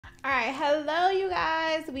All right, hello you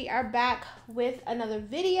guys. We are back with another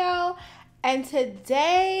video, and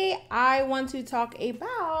today I want to talk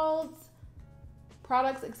about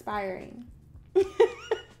products expiring.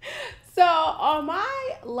 So on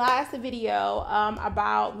my last video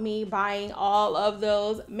about me buying all of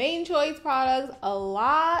those Main Choice products, a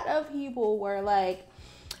lot of people were like,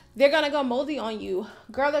 they're gonna go moldy on you.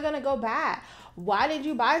 Girl, they're gonna go bad. Why did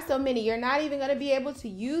you buy so many? You're not even gonna be able to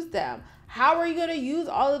use them. How are you gonna use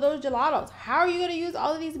all of those gelatos? How are you gonna use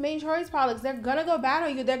all of these Main Choice products? They're gonna go bad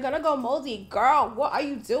on you. They're gonna go moldy. Girl, what are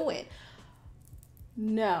you doing?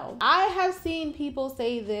 No. I have seen people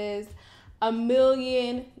say this a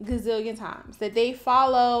million gazillion times, that they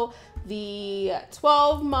follow the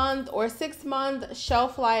 12-month or 6-month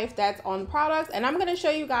shelf life that's on products. And I'm gonna show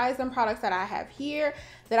you guys some products that I have here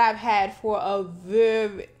that I've had for a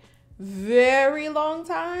very, very long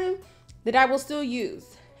time that I will still use.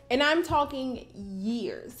 And I'm talking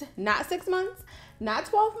years, not 6 months, not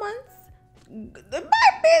 12 months. It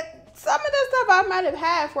might be some of the stuff I might have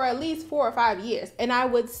had for at least 4 or 5 years, and I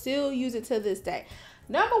would still use it to this day.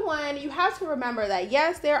 Number one, you have to remember that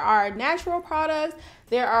yes, there are natural products.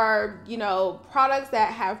 There are, products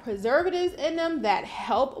that have preservatives in them that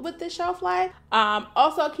help with the shelf life.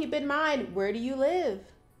 Also keep in mind, where do you live?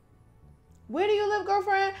 Where do you live,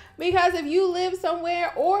 girlfriend? Because if you live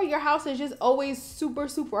somewhere or your house is just always super,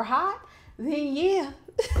 super hot, then yeah,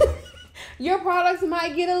 your products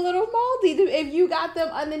might get a little moldy. If you got them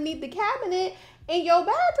underneath the cabinet in your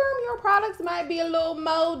bathroom, your products might be a little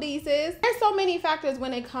moldy, sis. There's so many factors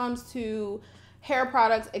when it comes to hair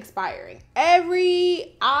products expiring.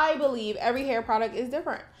 I believe every hair product is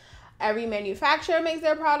different. Every manufacturer makes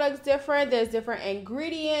their products different. There's different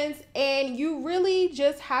ingredients, and you really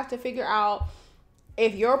just have to figure out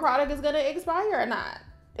if your product is gonna expire or not.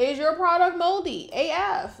 Is your product moldy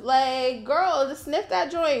AF? Like, girl, just sniff that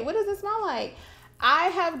joint. What does it smell like? I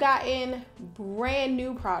have gotten brand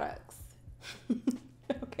new products.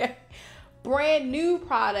 Okay, brand new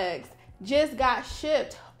products just got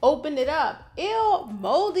shipped. Opened it up. Ew,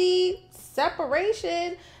 moldy,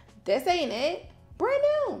 separation. This ain't it. Brand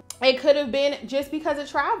new. It could have been just because of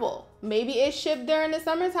travel. Maybe it shipped during the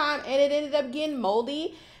summertime and it ended up getting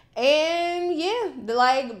moldy. And yeah,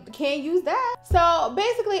 like, can't use that. So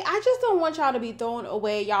basically, I just don't want y'all to be throwing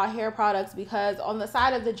away y'all hair products because on the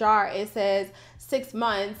side of the jar it says 6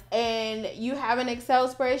 months and you have an Excel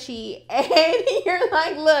spreadsheet and you're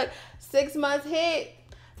like, look, 6 months hit.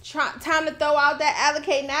 Time to throw out that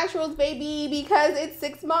Allocate Naturals, baby, because it's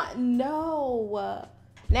 6 months. No.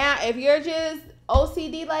 Now, if you're just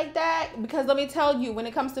OCD like that, because let me tell you, when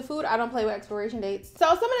it comes to food, I don't play with expiration dates. So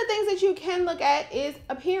some of the things that you can look at is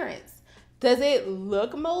appearance. Does it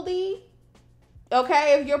look moldy?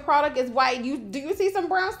 Okay, if your product is white, do you see some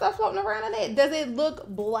brown stuff floating around in it? Does it look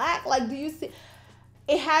black? Like, do you see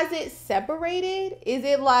has it separated? Is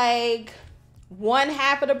it like one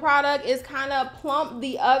half of the product is kind of plump,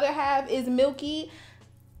 the other half is milky?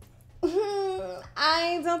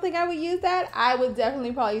 I don't think I would use that. I would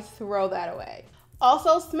definitely probably throw that away.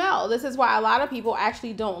 Also, smell. This is why a lot of people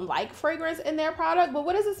actually don't like fragrance in their product. But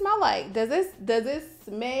what does it smell like? Does it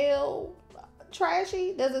smell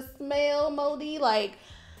trashy? Does it smell moldy? Like,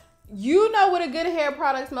 you know what a good hair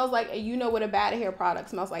product smells like, and you know what a bad hair product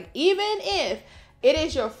smells like. Even if it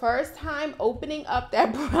is your first time opening up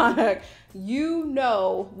that product, you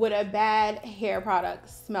know what a bad hair product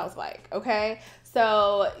smells like, okay?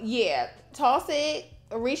 So yeah, toss it,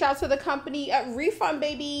 reach out to the company, refund,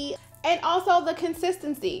 baby. And also the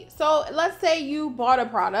consistency. So let's say you bought a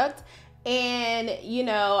product and,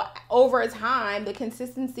 over time, the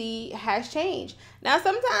consistency has changed. Now,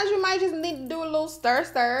 sometimes you might just need to do a little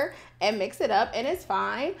stir and mix it up and it's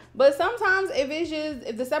fine. But sometimes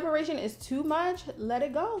if the separation is too much, let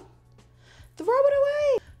it go. Throw it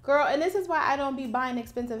away. Girl, and this is why I don't be buying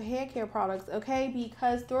expensive hair care products, okay?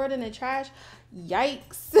 Because throw it in the trash,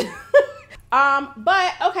 yikes.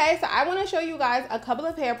 But okay, so I want to show you guys a couple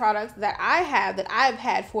of hair products that I've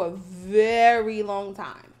had for a very long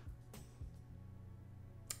time.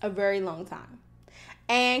 A very long time.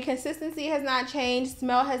 And consistency has not changed,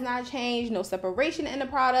 smell has not changed, no separation in the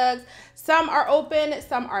products. Some are open,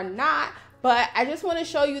 some are not. But I just want to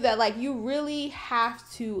show you that, like, you really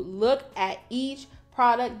have to look at each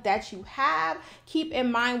product that you have. Keep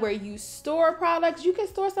in mind where you store products. You can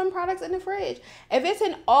store some products in the fridge. If it's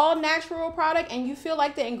an all natural product and you feel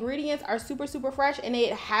like the ingredients are super, super fresh and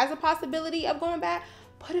it has a possibility of going bad,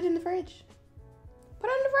 put it in the fridge. Put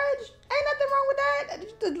it in the fridge. Ain't nothing wrong with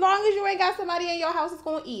that. As long as you ain't got somebody in your house that's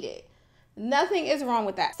going to eat it. Nothing is wrong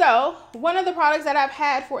with that. So one of the products that I've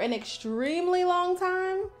had for an extremely long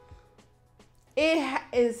time It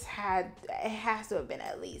has to have been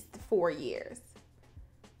at least 4 years.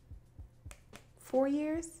 4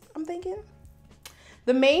 years, I'm thinking.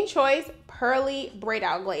 The Main Choice Pearly Braid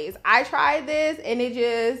Out Glaze. I tried this and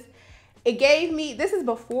it gave me, this is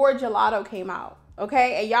before gelato came out,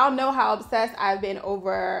 okay? And y'all know how obsessed I've been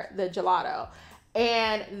over the gelato.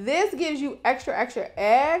 And this gives you extra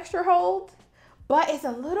hold, but it's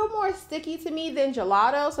a little more sticky to me than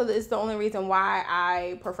gelato. So this is the only reason why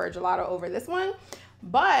I prefer gelato over this one.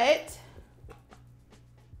 But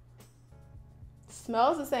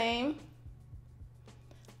smells the same,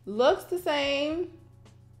 looks the same,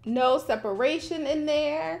 no separation in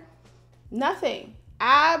there, nothing.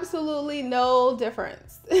 Absolutely no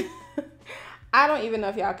difference. I don't even know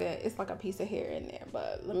if y'all can, it's like a piece of hair in there,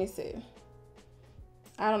 but let me see.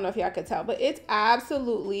 I don't know if y'all could tell, but it's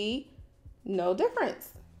absolutely no difference.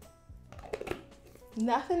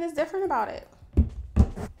 Nothing is different about it.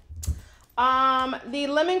 The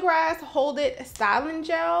Lemongrass Hold It Styling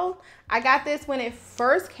Gel. I got this when it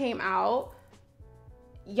first came out.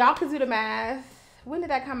 Y'all can do the math. When did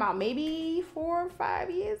that come out? Maybe 4 or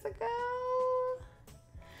 5 years ago?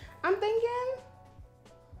 I'm thinking.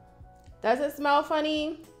 Does it smell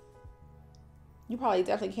funny? You probably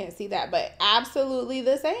definitely can't see that, but absolutely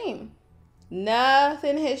the same.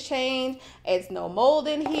 Nothing has changed. It's no mold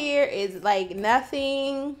in here. It's like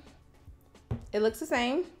nothing. It looks the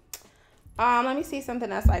same. Let me see something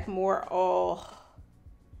that's like more,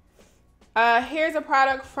 here's a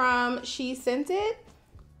product from She Scented.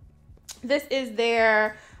 This is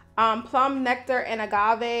their plum nectar and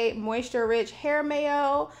agave moisture rich hair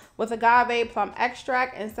mayo with agave, plum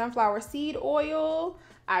extract, and sunflower seed oil.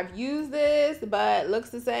 I've used this, but looks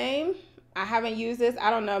the same. I haven't used this. I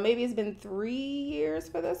don't know. Maybe it's been 3 years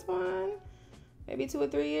for this one. Maybe 2 or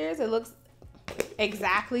 3 years. It looks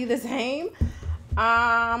exactly the same.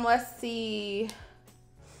 Let's see.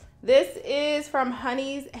 This is from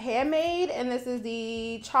Honey's Handmade, and this is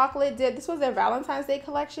the chocolate dip. This was their Valentine's Day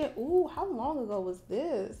collection. Ooh, how long ago was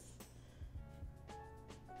this?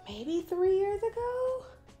 Maybe 3 years ago?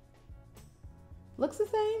 Looks the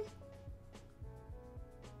same.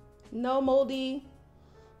 No moldy.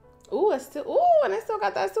 Ooh, it's still, ooh, and it still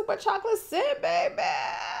got that super chocolate scent, baby.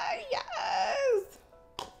 Yes.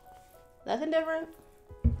 Nothing different.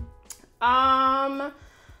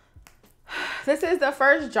 This is the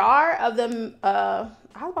first jar of the, I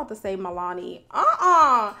was about to say Milani.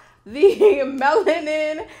 The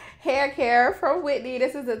Melanin Hair Care from Whitney.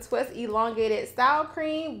 This is a twist elongated style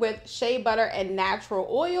cream with shea butter and natural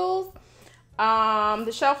oils.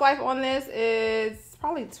 The shelf life on this is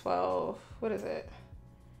probably 12. What is it?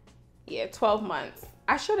 Yeah, 12 months.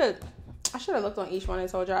 I should have looked on each one and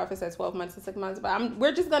told y'all if it said 12 months or 6 months, but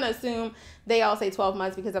we're just gonna assume they all say 12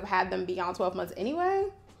 months because I've had them beyond 12 months anyway.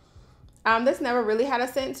 This never really had a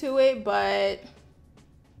scent to it, but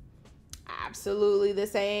absolutely the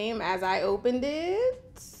same as I opened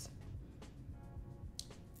it.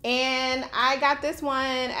 And I got this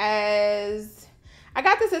one as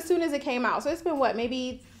soon as it came out. So it's been what,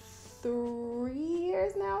 maybe 3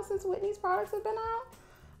 years now since Whitney's products have been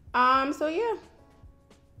out. So yeah.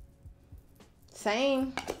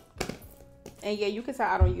 Same. And yeah, you can tell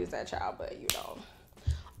I don't use that, child, but you know.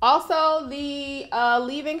 Also, the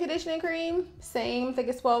leave-in conditioning cream, same. I think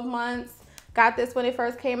it's 12 months. Got this when it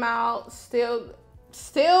first came out. Still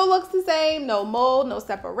looks the same. No mold, no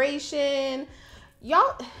separation.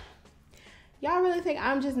 Y'all really think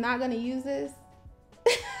I'm just not gonna use this?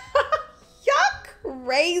 Y'all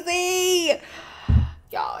crazy.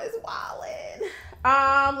 Y'all is wildin'.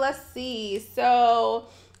 Let's see. So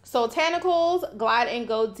Botanicals Glide and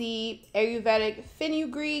Go Deep Ayurvedic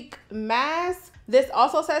Fenugreek Mask. This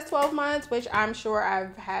also says 12 months, which I'm sure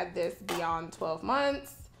I've had this beyond 12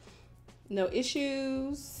 months. No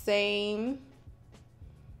issues. Same.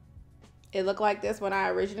 It looked like this when I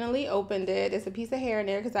originally opened it. It's a piece of hair in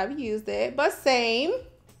there because I've used it, but same.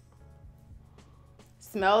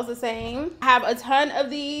 Smells the same. I have a ton of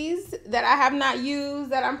these that I have not used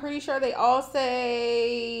that I'm pretty sure they all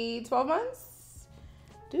say 12 months.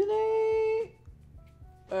 Do they?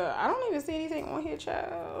 I don't even see anything on here,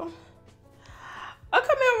 child. A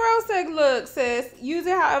Camille Rose said, look, sis, use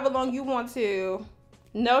it however long you want to.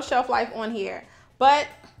 No shelf life on here. But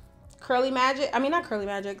Curl Makers, I'm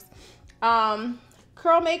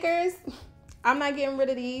not getting rid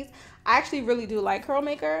of these. I actually really do like Curl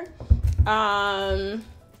Maker.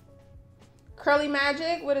 Curly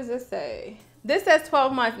Magic, what does this say? This says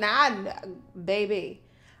 12 months. Now, baby,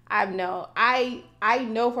 I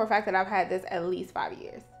know for a fact that I've had this at least 5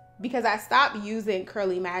 years because I stopped using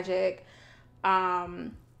Curly Magic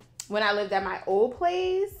when I lived at my old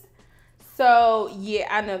place. So yeah,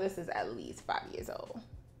 I know this is at least 5 years old.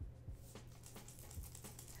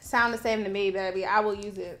 Sound the same to me, baby. I will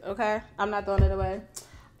use it, okay? I'm not throwing it away.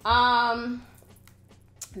 The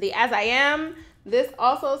As I Am, this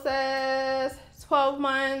also says 12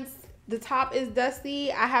 months. The top is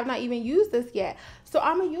dusty. I have not even used this yet, so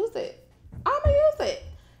I'm gonna use it.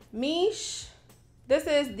 Mish, this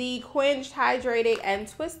is the Quenched Hydrating and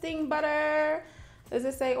Twisting Butter. Does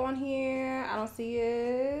it say on here? I don't see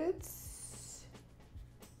it.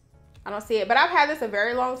 But I've had this a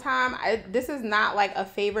very long time. This is not like a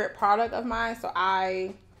favorite product of mine, so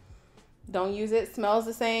I don't use it. Smells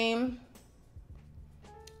the same,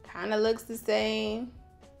 kind of looks the same.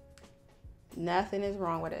 Nothing is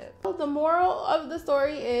wrong with it. The moral of the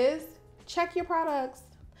story is check your products.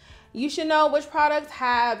 You should know which products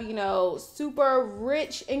have, you know, super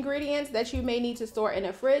rich ingredients that you may need to store in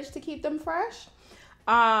a fridge to keep them fresh.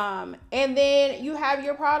 And then you have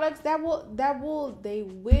your products they will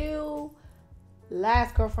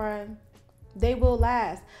last, girlfriend. They will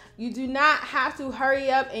last. You do not have to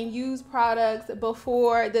hurry up and use products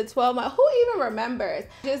before the 12 months. Who even remembers?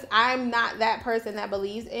 I'm not that person that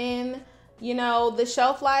believes in, you know, the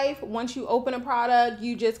shelf life. Once you open a product,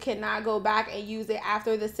 you just cannot go back and use it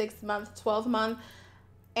after the 6 months, 12 months.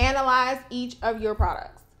 Analyze each of your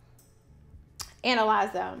products.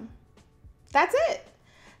 Analyze them. That's it.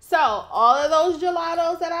 So all of those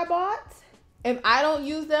gelatos that I bought, if I don't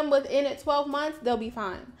use them within 12 months, they'll be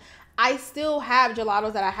fine. I still have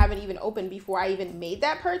gelatos that I haven't even opened before I even made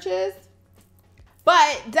that purchase.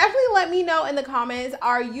 But definitely let me know in the comments,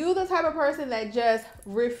 are you the type of person that just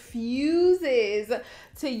refuses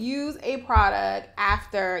to use a product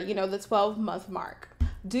after, you know, the 12-month mark?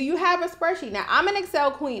 Do you have a spreadsheet? Now, I'm an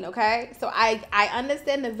Excel queen, okay? So I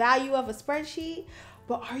understand the value of a spreadsheet,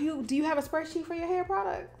 but do you have a spreadsheet for your hair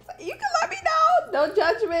products? You can let me know. No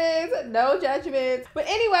judgments, no judgments. But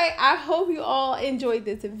anyway, I hope you all enjoyed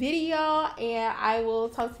this video, and I will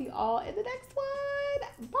talk to you all in the next one.